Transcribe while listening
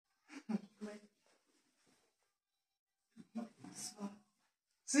So.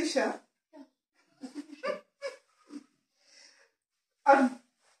 Sicher?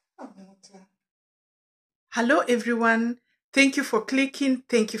 Hello everyone. Thank you for clicking.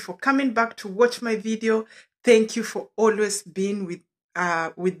 Thank you for coming back to watch my video. Thank you for always being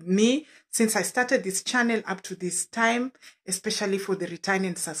with me since I started this channel up to this time, especially for the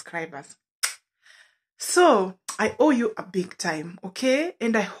returning subscribers. So I owe you a big time, okay?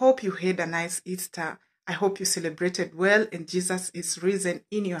 And I hope you had a nice Easter. I hope you celebrated well and Jesus is risen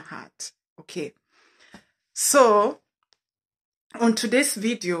in your heart, okay? So on today's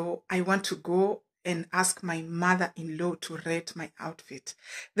video, I want to go and ask my mother-in-law to rate my outfit.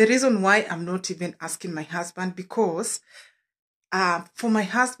 The reason why I'm not even asking my husband, because for my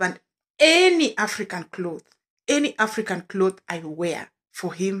husband, any African cloth I wear,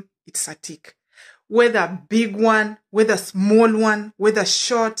 for him, it's a tick. Whether big one, whether small one, whether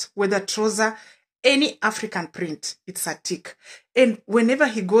short, whether trouser, any African print, it's a tick. And whenever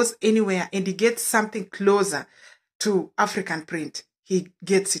he goes anywhere and he gets something closer to African print, he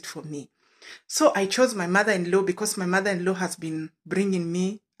gets it for me. So I chose my mother-in-law because my mother-in-law has been bringing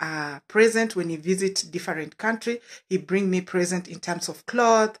me a present when he visits different country. He bring me present in terms of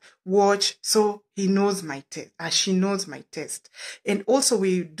cloth, watch. So he knows my taste. She knows my taste. And also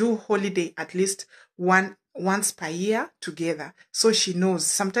we do holiday at least once per year together. So she knows.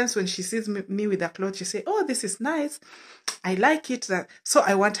 Sometimes when she sees me with a cloth, she say, "Oh, this is nice. I like it." So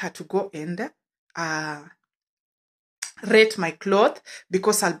I want her to go and rate my cloth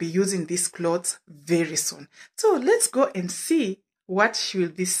because I'll be using these clothes very soon. So let's go and see what she will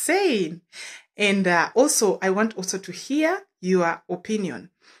be saying. And also, I want also to hear your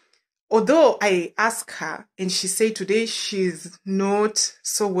opinion. Although I asked her and she said today she's not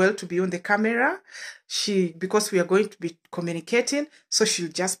so well to be on the camera, because we are going to be communicating, so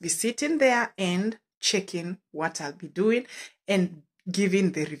she'll just be sitting there and checking what I'll be doing and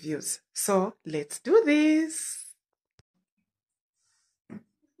giving the reviews. So let's do this.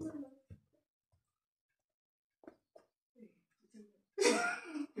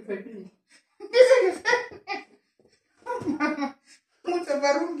 Gefällt mir nicht. Diese gefällt mir. Mutter,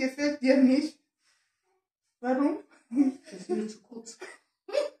 warum gefällt dir nicht? Warum? Das ist mir zu kurz.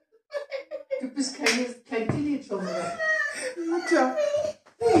 Du bist kein Teenager mehr. Mutter,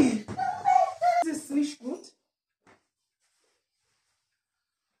 nee. Das ist nicht gut.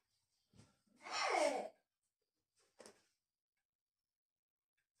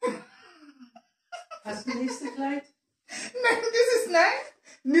 Hast du das nächste Kleid? Nein, das ist nein.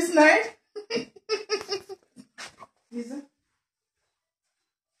 Das ist nein. Diese?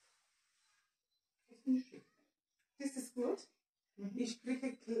 Das ist gut. Ich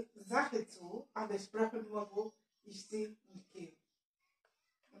kriege Sache zu, aber ich brauche nur, wo ich sehe und gehe.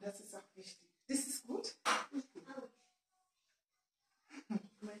 Und das ist auch wichtig. Das ist gut.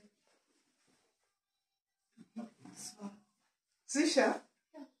 So. Sicher?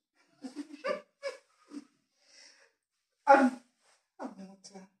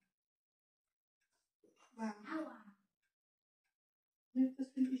 Mutter. Aua. Das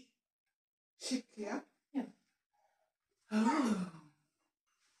finde ich schick, ja? Ja. Oh.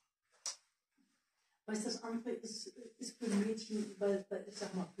 Weißt du, das andere ist für ein Mädchen, weil ich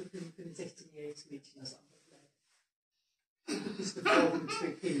sag mal, für ein 16-jähriges Mädchen das andere bleibt. Du bist eine Frau mit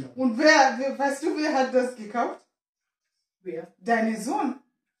 2 Kindern. Und weißt du, wer hat das gekauft? Wer? Dein Sohn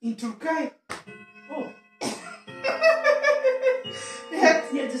in Türkei. Oh.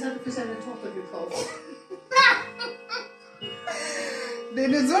 Ja, das hat er für seine Tochter gekauft.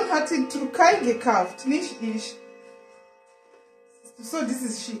 Der Sohn hat in Türkei gekauft, nicht ich. So, das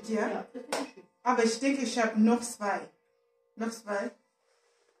ist schick, ja? Ja, das ist schick. Aber ich denke, ich habe noch 2. Noch 2.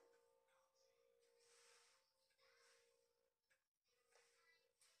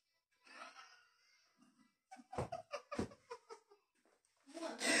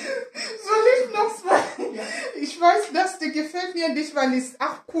 Soll ich noch 2? Ja. Ich weiß, dass der gefällt mir nicht, weil es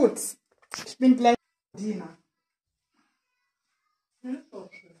auch kurz. Ich bin gleich Diener. Ja, ist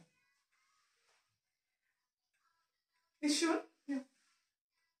auch schön. Ist schon? Ja.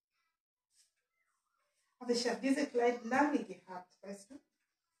 Aber ich habe diese Kleid lange gehabt, weißt du?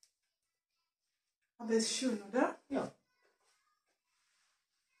 Aber ist schön, oder? Ja.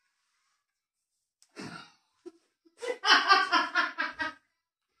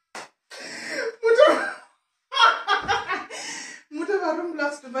 Mutter, warum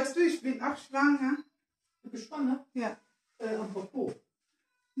lachst du? Weißt du, ich bin auch schwanger. Du bist schwanger? Ja. Am Popo?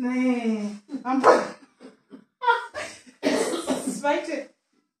 Nee, am Popo. 2.,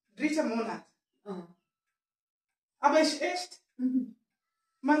 3. Monat. Oh. Aber ich echt? Mhm.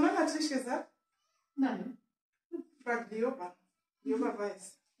 Mein Mann hat nicht gesagt? Nein. Frag Leopa. Yoga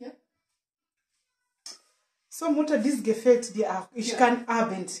weiß. Ja. So, Mutter, dies gefällt dir auch. Ich kann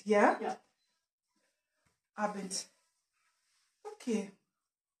Abend, ja? Ja. Abend. Okay.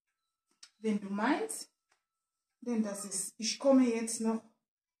 Wenn du meinst, denn das ist, ich komme jetzt noch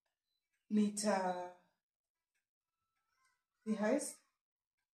mit, wie heißt?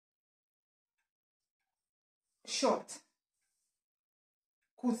 Short.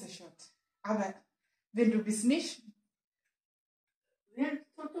 Kurze Short. Aber wenn du bist nicht. Ja,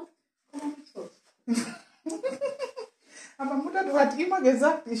 doch, komm mal mit Short. Aber Mutter, du hast immer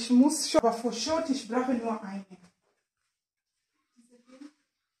gesagt, ich muss Short. Aber für Short, ich brauche nur eine.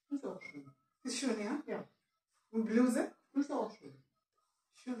 Ist auch schön. Ist schön, ja? Ja. Und Bluse? Ist auch schön.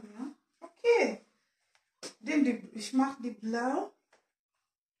 Schön, ja? Okay. Denn ich mache die blau.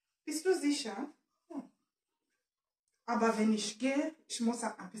 Bist du sicher? Ja. Aber wenn ich gehe, ich muss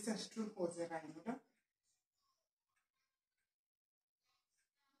ein bisschen Strumpfhose rein, oder?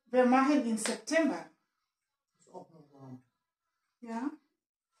 Wir machen im September. Ist auch noch warm. Ja?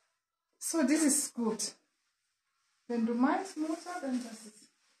 So, das ist gut. Wenn du meinst, Mutter, dann das ist.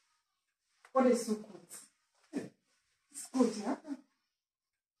 Oder ist so gut? Ist gut, ja?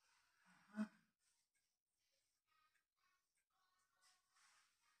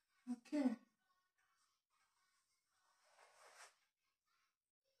 Okay.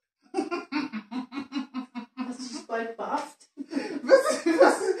 Das ist bald beaft.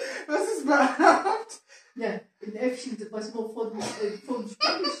 Was ist behauptet? Ja, ein Äffchen, was noch vom Spiegel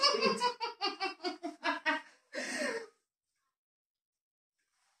steht.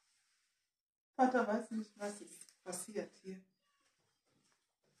 Vater weiß nicht, was ist passiert hier.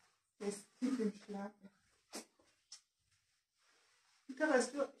 Er ist tief im Schlaf. Peter,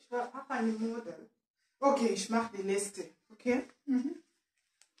 weißt du, ich war auch eine Model. Okay, ich mache die Liste. Okay? Mhm.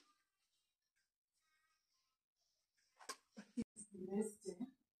 Hier ist die Liste.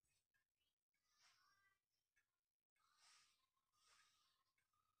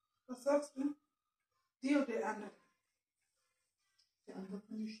 Was sagst du? Die oder die andere? Der andere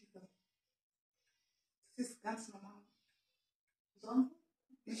finde ich schicker. Das ist ganz normal. So?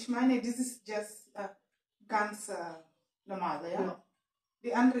 Ich meine, das ist just ganz normal, ja? Ja.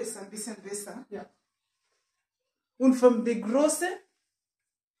 Die andere ist ein bisschen besser. Ja. Und von der große,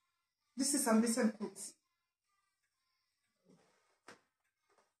 das ist ein bisschen kurz.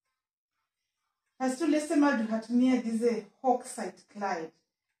 Weißt du, letztes Mal, du hast mir diese Hochzeitkleid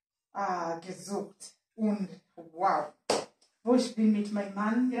gesucht. Und wow, wo ich bin mit meinem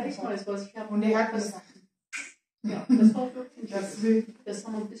Mann. Ja, ich weiß, was ich habe. Und er hat gesagt, ja, das war wirklich das schön. Das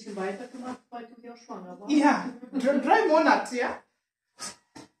haben wir ein bisschen weiter gemacht, weil du ja schwanger warst. Ja, 3 Monate, ja?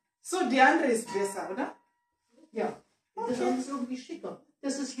 So, die andere ist besser, oder? Ja, das ist irgendwie schicker.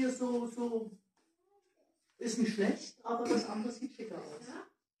 Das ist hier so, ist nicht schlecht, aber das andere sieht schicker aus.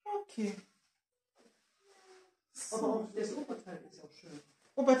 Okay. Aber auch das Oberteil ist auch schön.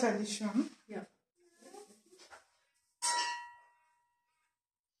 Oberteil ist schon. Ja.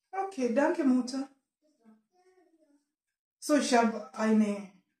 Okay, danke, Mutter. So, ich habe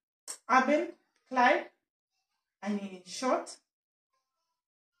eine Abendkleid, eine Short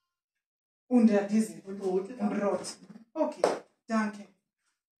und diese. Und rote Und rot. Okay, danke.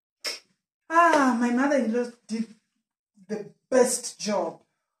 My mother-in-law did the best job.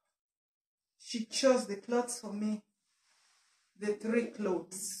 She chose the clothes for me. The 3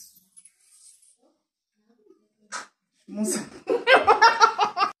 clothes.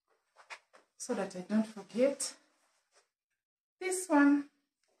 So that I don't forget. This one.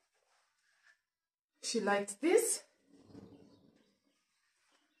 She liked this.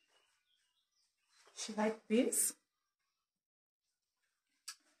 She liked this.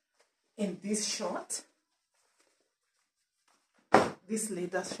 And this short. This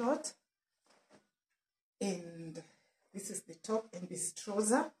leather short. And this is the top and this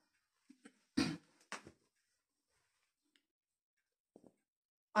trouser.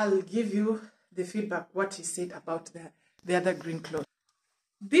 I'll give you the feedback, what she said about the other green cloth.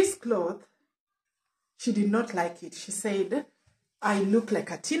 This cloth, she did not like it. She said, I look like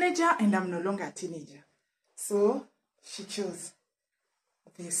a teenager and I'm no longer a teenager. So she chose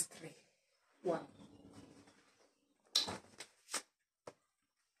these 3. One.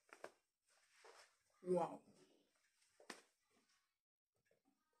 Wow.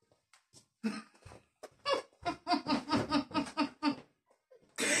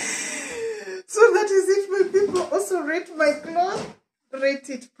 So that is it, my people. Also rate my clothes. Rate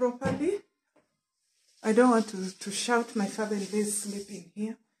it properly. I don't want to shout. My father-in-law is sleeping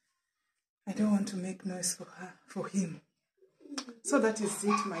here. I don't want to make noise for him. So that is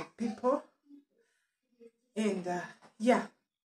it, my people. And yeah.